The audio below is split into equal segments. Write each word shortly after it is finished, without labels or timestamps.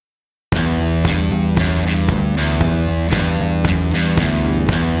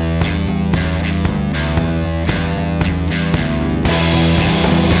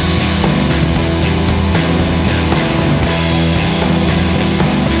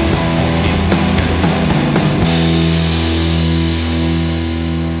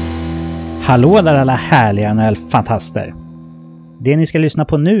Hallå där alla härliga NHL-fantaster! Det ni ska lyssna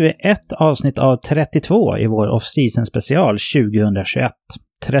på nu är ett avsnitt av 32 i vår off-season special 2021.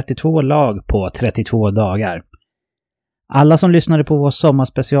 32 lag på 32 dagar. Alla som lyssnade på vår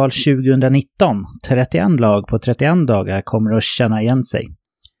sommarspecial 2019, 31 lag på 31 dagar, kommer att känna igen sig.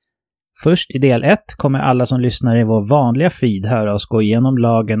 Först i del 1 kommer alla som lyssnar i vår vanliga feed höra oss gå igenom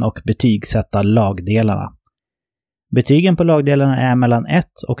lagen och betygsätta lagdelarna. Betygen på lagdelarna är mellan 1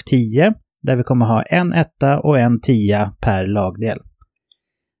 och 10, där vi kommer ha en 1 och en 10 per lagdel.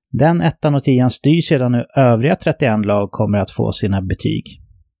 Den 1 och 10 styr sedan hur övriga 31 lag kommer att få sina betyg.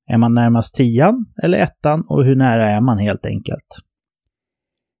 Är man närmast 10 eller 1 och hur nära är man helt enkelt.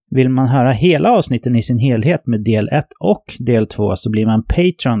 Vill man höra hela avsnitten i sin helhet med del 1 och del 2 så blir man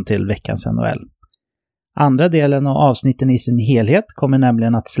Patreon till veckans NHL. Andra delen av avsnitten i sin helhet kommer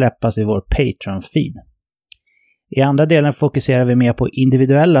nämligen att släppas i vår Patreon-feed. I andra delen fokuserar vi mer på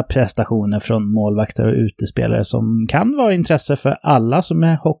individuella prestationer från målvakter och utespelare som kan vara intresse för alla som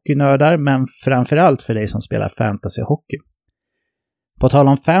är hockeynördar, men framförallt för dig som spelar fantasy-hockey. På tal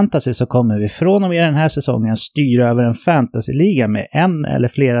om fantasy så kommer vi från och med den här säsongen styra över en fantasyliga med en eller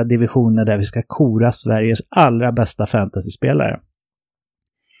flera divisioner där vi ska kora Sveriges allra bästa fantasyspelare.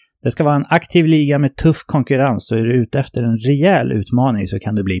 Det ska vara en aktiv liga med tuff konkurrens, så är du ute efter en rejäl utmaning så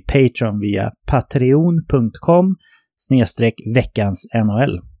kan du bli Patreon via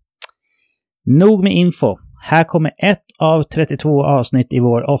patreon.com/veckans-NHL. Nog med info. Här kommer ett av 32 avsnitt i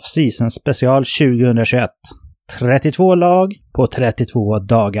vår off-season special 2021. 32 lag på 32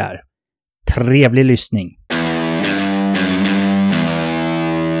 dagar. Trevlig lyssning!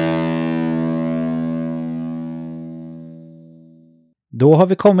 Då har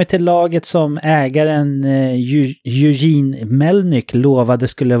vi kommit till laget som ägaren Eugene Melnyk lovade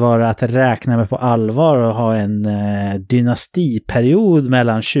skulle vara att räkna med på allvar och ha en dynastiperiod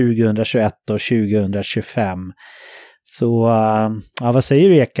mellan 2021 och 2025. Så vad säger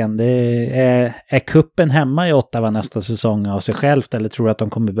du, Eken? Är kuppen hemma i Ottawa nästa säsong av sig självt, eller tror du att de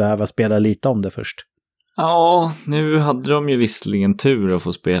kommer behöva spela lite om det först? Ja, nu hade de ju visserligen tur att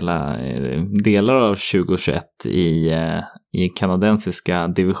få spela delar av 2021 i kanadensiska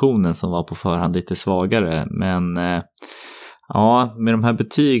divisionen som var på förhand lite svagare. Men ja, med de här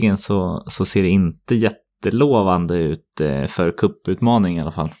betygen så ser det inte jättelovande ut för kupputmaning i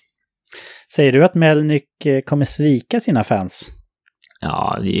alla fall. Säger du att Melnyk kommer svika sina fans?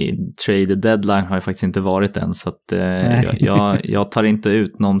 Ja, trade deadline har ju faktiskt inte varit än, så att jag tar inte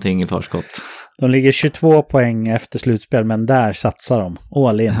ut någonting i förskott. De ligger 22 poäng efter slutspel, men där satsar de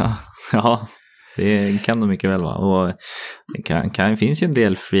all in. Ja, det kan de mycket väl vara. Och det finns ju en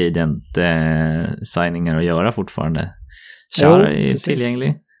del free agent signingar att göra fortfarande. Char är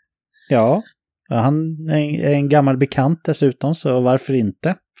tillgänglig. Ja, han är en gammal bekant dessutom, så varför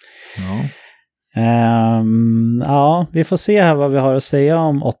inte? Ja. Ja, vi får se här vad vi har att säga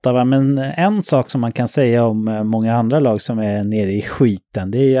om Ottawa, men en sak som man kan säga om många andra lag som är nere i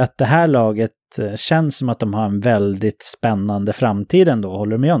skiten, det är ju att det här laget känns som att de har en väldigt spännande framtid ändå.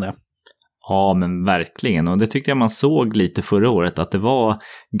 Håller du med om det? Ja, men verkligen. Och det tyckte jag man såg lite förra året, att det var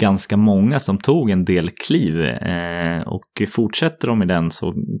ganska många som tog en del kliv. Och fortsätter de i den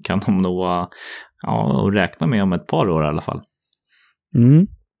så kan de nog räkna med om ett par år i alla fall. Mm.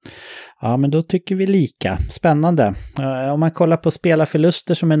 Ja, men då tycker vi lika. Spännande. Om man kollar på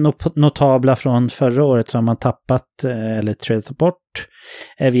spelarförluster som är notabla från förra året, så har man tappat eller tradat bort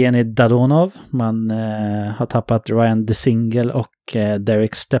Evgeni Dadonov. Man har tappat Ryan Dzingel och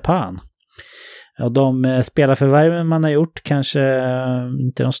Derek Stepan. Och de spelarförvärven man har gjort, kanske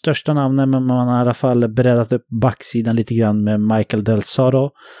inte de största namnen, men man har i alla fall breddat upp backsidan lite grann med Michael Del Zotto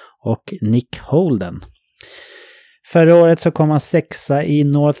och Nick Holden. Förra året så kom man 6:a i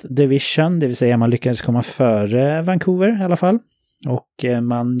North Division, det vill säga man lyckades komma före Vancouver i alla fall. Och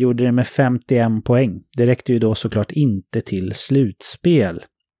man gjorde det med 51 poäng. Det räckte ju då såklart inte till slutspel.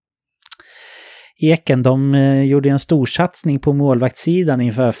 Eken, de gjorde en stor satsning på målvaktssidan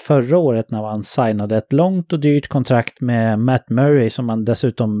inför förra året när man signade ett långt och dyrt kontrakt med Matt Murray som man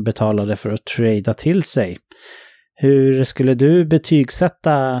dessutom betalade för att trada till sig. Hur skulle du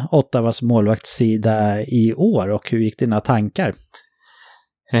betygsätta Ottawas målvaktssida i år och hur gick dina tankar?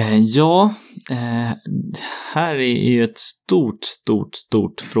 Här är ju ett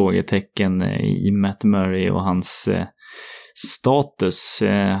stort frågetecken i Matt Murray och hans status.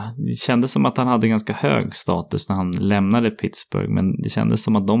 Det kändes som att han hade ganska hög status när han lämnade Pittsburgh, men det kändes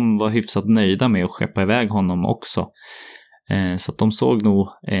som att de var hyfsat nöjda med att skeppa iväg honom också. Så att de såg nog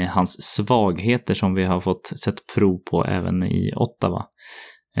hans svagheter som vi har fått sett prov på även i Ottawa.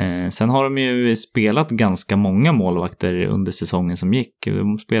 Sen har de ju spelat ganska många målvakter under säsongen som gick.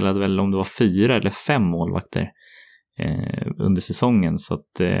 De spelade väl om det var 4 eller 5 målvakter under säsongen. Så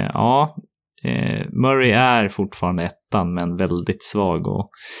att Murray är fortfarande ettan men väldigt svag. Och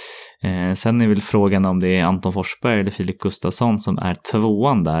sen är väl frågan om det är Anton Forsberg eller Filip Gustafsson som är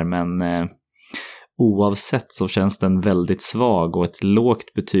tvåan där. Men oavsett så känns den väldigt svag, och ett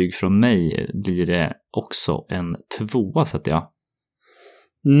lågt betyg från mig blir det också en 2, sätter jag.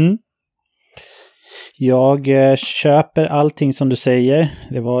 Jag köper allting som du säger.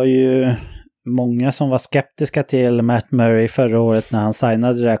 Det var ju många som var skeptiska till Matt Murray förra året när han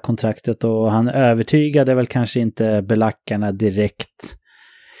signade det där kontraktet, och han övertygade väl kanske inte belackarna direkt.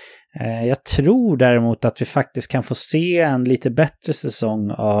 Jag tror däremot att vi faktiskt kan få se en lite bättre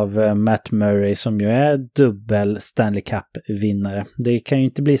säsong av Matt Murray, som ju är dubbel Stanley Cup-vinnare. Det kan ju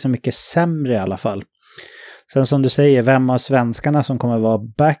inte bli så mycket sämre i alla fall. Sen som du säger, vem av svenskarna som kommer vara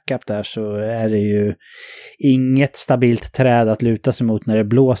backup där, så är det ju inget stabilt träd att luta sig mot när det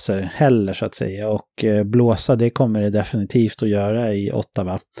blåser heller, så att säga. Och blåsa, det kommer det definitivt att göra i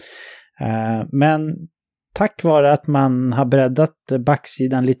Ottawa. Men tack vare att man har breddat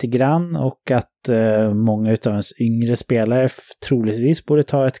backsidan lite grann, och att många av ens yngre spelare troligtvis borde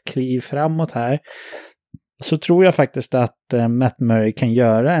ta ett kliv framåt här, så tror jag faktiskt att Matt Murray kan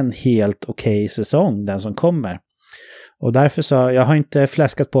göra en helt okej säsong, den som kommer. Och därför så, jag har inte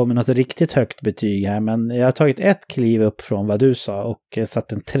fläskat på med något riktigt högt betyg här, men jag har tagit ett kliv upp från vad du sa och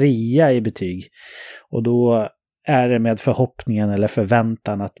satt en 3 i betyg. Och då är det med förhoppningen eller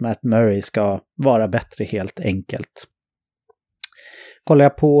förväntan att Matt Murray ska vara bättre, helt enkelt. Kollar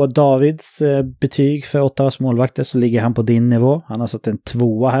jag på Davids betyg för Ottawas målvakter, så ligger han på din nivå. Han har satt en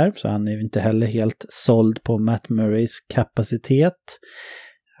 2 här, så han är inte heller helt såld på Matt Murrays kapacitet.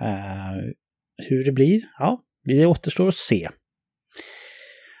 Hur det blir? Ja, det återstår att se.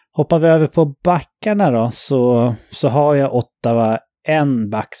 Hoppar vi över på backarna då, så har jag Ottawa en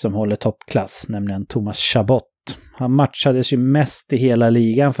back som håller toppklass, nämligen Thomas Chabot. Han matchades ju mest i hela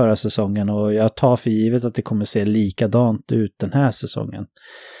ligan förra säsongen, och jag tar för givet att det kommer se likadant ut den här säsongen.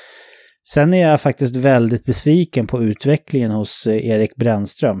 Sen är jag faktiskt väldigt besviken på utvecklingen hos Erik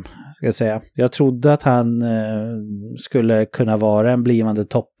Brännström, ska jag säga. Jag trodde att han skulle kunna vara en blivande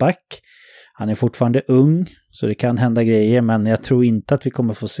toppback. Han är fortfarande ung, så det kan hända grejer, men jag tror inte att vi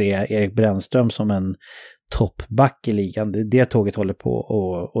kommer få se Erik Brännström som en toppback i ligan. Det tåget håller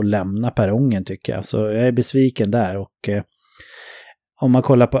på att lämna perrongen, tycker jag. Så jag är besviken där. Och om man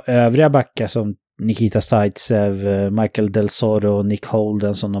kollar på övriga backar som Nikita Zaitsev, Michael Del Soro och Nick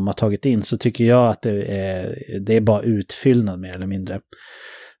Holden som de har tagit in, så tycker jag att det är bara utfyllnad mer eller mindre.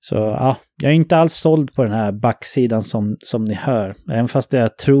 Så ja, jag är inte alls såld på den här backsidan som ni hör. Även fast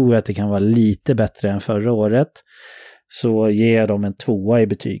jag tror att det kan vara lite bättre än förra året, så ger jag dem en 2 i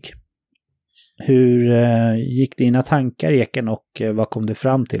betyg. Hur gick dina tankar, Eken, och vad kom du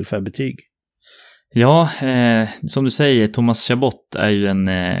fram till för betyg? Ja, som du säger, Thomas Chabot är ju en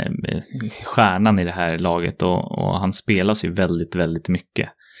stjärnan i det här laget, och han spelas ju väldigt, väldigt mycket.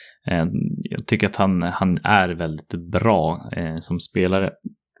 Jag tycker att han är väldigt bra som spelare,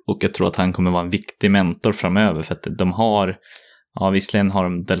 och jag tror att han kommer vara en viktig mentor framöver, för att de har, ja, visserligen har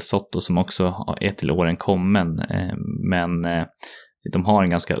de Del Sotto som också är till åren kommen, men de har en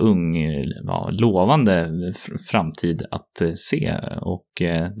ganska ung, lovande framtid att se, och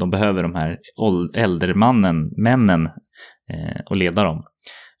de behöver de här äldre männen och leda dem.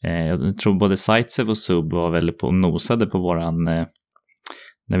 Jag tror både Zaitsev och Sub var väl nosade på våran,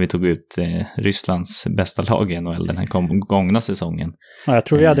 när vi tog ut Rysslands bästa lag i NHL den här gångna säsongen. Ja, jag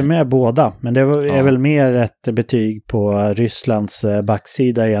tror vi hade med båda, men det är väl mer ett betyg på Rysslands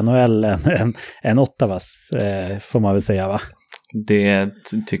backsida i NHL än Ottawas, får man väl säga, va? Det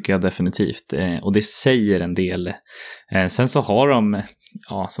tycker jag definitivt, och det säger en del. Sen så har de,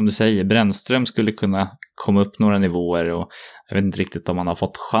 ja, som du säger, Brännström skulle kunna komma upp några nivåer, och jag vet inte riktigt om han har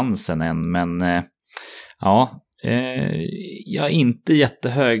fått chansen än, men jag är inte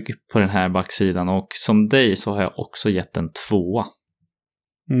jättehög på den här backsidan, och som dig så har jag också gett en 2.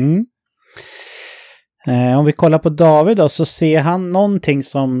 Om vi kollar på David då, så ser han någonting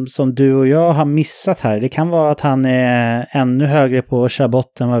som du och jag har missat här. Det kan vara att han är ännu högre på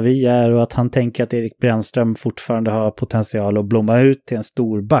Chabot än vad vi är, och att han tänker att Erik Brännström fortfarande har potential att blomma ut till en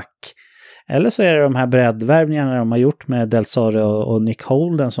stor back. Eller så är det de här breddvärvningarna de har gjort med Del Soro och Nick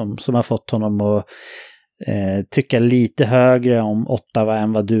Holden som har fått honom att tycka lite högre om Ottawa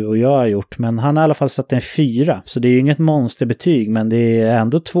än vad du och jag har gjort. Men han har i alla fall satt en 4, så det är ju inget monsterbetyg, men det är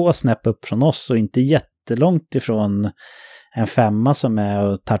ändå 2 snäpp upp från oss och inte jättelångt ifrån en femma som är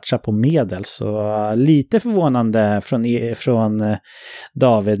och touchar på medel. Så lite förvånande från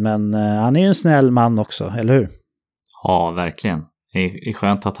David, men han är ju en snäll man också, eller hur? Ja, verkligen. Det är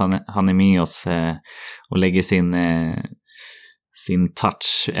skönt att han är med oss och lägger sin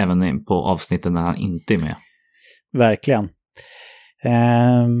touch även på avsnitten när han inte är med. Verkligen.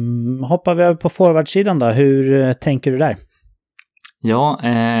 Hoppar vi över på forwardsidan då. Hur tänker du där? Ja,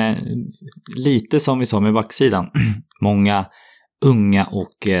 lite som vi sa med backsidan. Många unga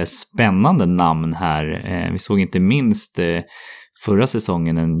och spännande namn här. Vi såg inte minst förra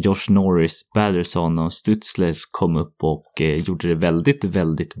säsongen en Josh Norris, Batterson och Stutzler kom upp och gjorde det väldigt,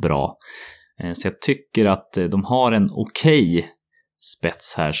 väldigt bra. Så jag tycker att de har en okej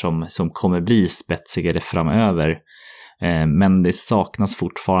spets här som kommer bli spetsigare framöver. Men det saknas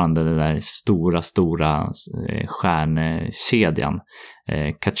fortfarande den där stora stjärnkedjan.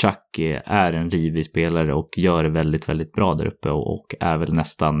 Tkachuk är en rivig spelare och gör det väldigt, väldigt bra där uppe och är väl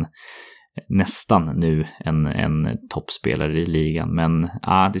nästan nu en toppspelare i ligan. Men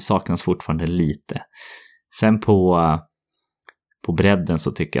det saknas fortfarande lite. Sen på bredden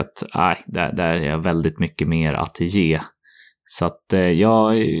så tycker jag att där är jag väldigt mycket mer att ge. Så att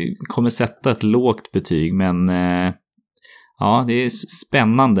jag kommer sätta ett lågt betyg, men ja, det är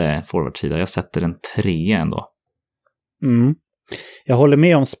spännande forwardsida. Jag sätter en 3 ändå. Mm. Jag håller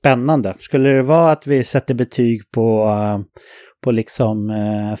med om spännande. Skulle det vara att vi sätter betyg på liksom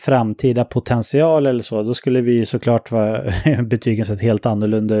framtida potential eller så, då skulle vi såklart vara betygen sett helt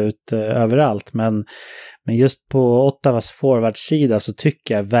annorlunda ut överallt. Men just på Ottawas forwardsida så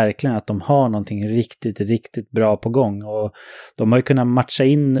tycker jag verkligen att de har någonting riktigt, riktigt bra på gång. Och de har ju kunnat matcha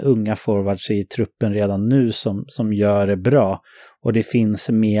in unga forwards i truppen redan nu som gör det bra. Och det finns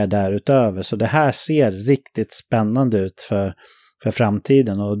mer därutöver. Så det här ser riktigt spännande ut för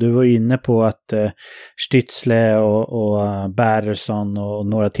framtiden. Och du var inne på att Stützle och Batterson och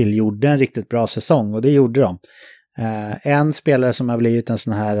några till gjorde en riktigt bra säsong. Och det gjorde de. En spelare som har blivit en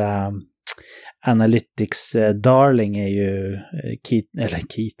sån här Analytics darling är ju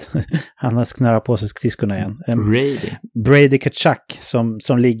Keith. Han har snörat på sig skridskorna igen. Brady Tkachuk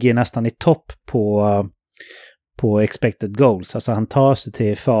som ligger nästan i topp på expected goals. Alltså han tar sig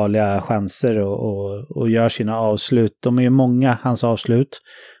till farliga chanser och gör sina avslut. De är ju många, hans avslut.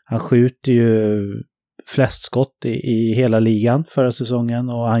 Han skjuter ju flest skott i hela ligan förra säsongen,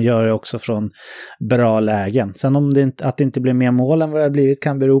 och han gör det också från bra lägen. Sen om att det inte blir mer mål än vad det har blivit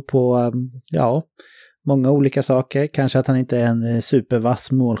kan bero på många olika saker. Kanske att han inte är en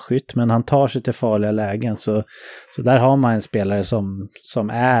supervass målskytt, men han tar sig till farliga lägen. Så där har man en spelare som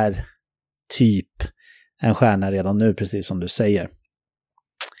är typ en stjärna redan nu, precis som du säger.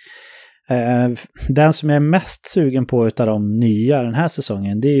 Den som jag är mest sugen på utav de nya den här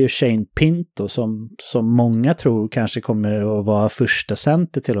säsongen, det är ju Shane Pinto som många tror kanske kommer att vara första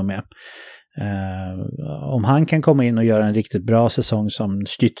center till och med. Om han kan komma in och göra en riktigt bra säsong som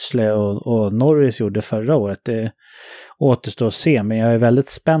Stützle och Norris gjorde förra året, det återstår att se, men jag är väldigt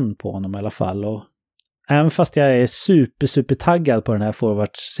spänd på honom i alla fall. Och även fast jag är super taggad på den här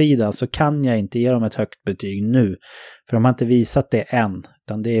forwardsidan så kan jag inte ge dem ett högt betyg nu. För de har inte visat det än,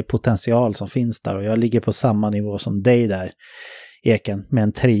 utan det är potential som finns där. Och jag ligger på samma nivå som dig där, Eken, med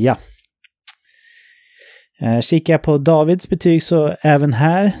en 3. Kikar jag på Davids betyg så även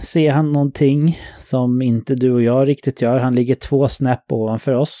här ser han någonting som inte du och jag riktigt gör. Han ligger 2 snäpp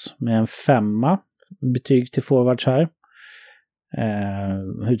ovanför oss med en 5 betyg till forwards här.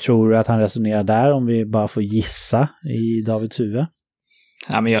 Hur tror du att han resonerar där, om vi bara får gissa i Davids huvud?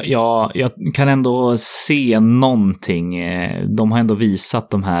 Ja, men jag kan ändå se någonting. De har ändå visat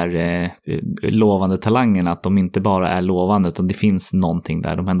de här lovande talangerna att de inte bara är lovande, utan det finns någonting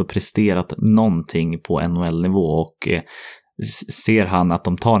där. De har ändå presterat någonting på NHL-nivå, och ser han att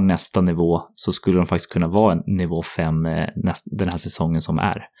de tar nästa nivå så skulle de faktiskt kunna vara en nivå 5 den här säsongen som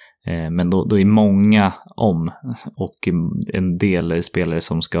är. Men då är många om, och en del spelare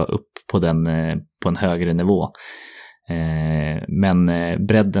som ska upp på en högre nivå. Men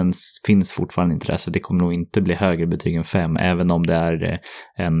bredden finns fortfarande inte där, så det kommer nog inte bli högre betyg än 5, även om det är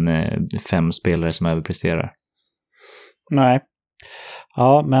en 5 spelare som överpresterar. Nej.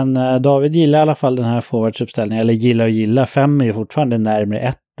 Ja, men David gillar i alla fall den här forwardsuppställningen, eller gillar. 5 är ju fortfarande närmare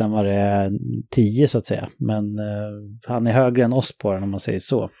 1 än vad det är 10 så att säga. Men han är högre än oss på den, om man säger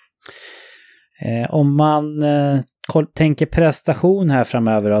så. Om man tänker prestation här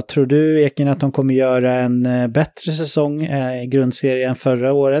framöver då, tror du, Eken, att de kommer göra en bättre säsong i grundserien än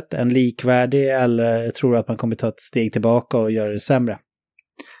förra året, en likvärdig, eller tror du att man kommer ta ett steg tillbaka och göra det sämre?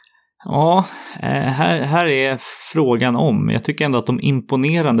 Ja, här är frågan om. Jag tycker ändå att de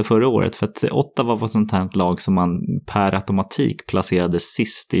imponerande förra året, för att Ottawa var ett sånt här lag som man per automatik placerade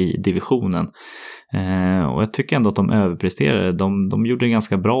sist i divisionen. Och jag tycker ändå att de överpresterade. De gjorde det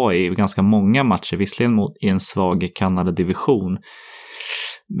ganska bra i ganska många matcher, visserligen i en svag Kanada-division.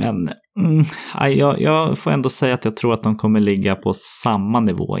 Men jag får ändå säga att jag tror att de kommer ligga på samma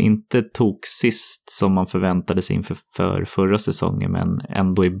nivå. Inte tok sist som man förväntade sig inför förra säsongen, men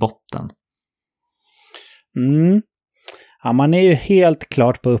ändå i botten. Ja, man är ju helt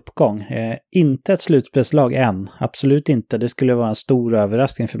klart på uppgång. Inte ett slutspelslag än. Absolut inte. Det skulle vara en stor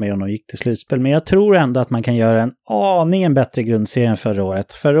överraskning för mig om de gick till slutspel. Men jag tror ändå att man kan göra en aningen bättre grundserie än förra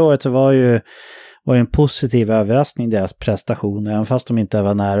året. Förra året så var ju en positiv överraskning deras prestation, även fast de inte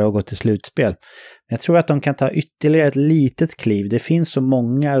var nära att gå till slutspel. Men jag tror att de kan ta ytterligare ett litet kliv. Det finns så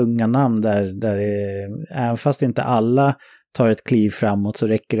många unga namn där även fast inte alla tar ett kliv framåt, så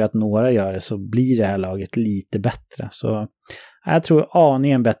räcker det att några gör det, så blir det här laget lite bättre. Så jag tror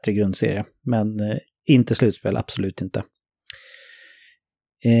aningen bättre grundserie, men inte slutspel, absolut inte.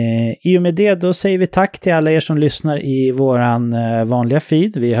 I och med det då säger vi tack till alla er som lyssnar i våran vanliga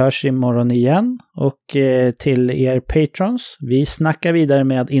feed. Vi hörs imorgon igen, och till er patrons, vi snackar vidare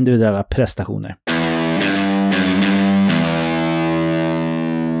med individuella prestationer.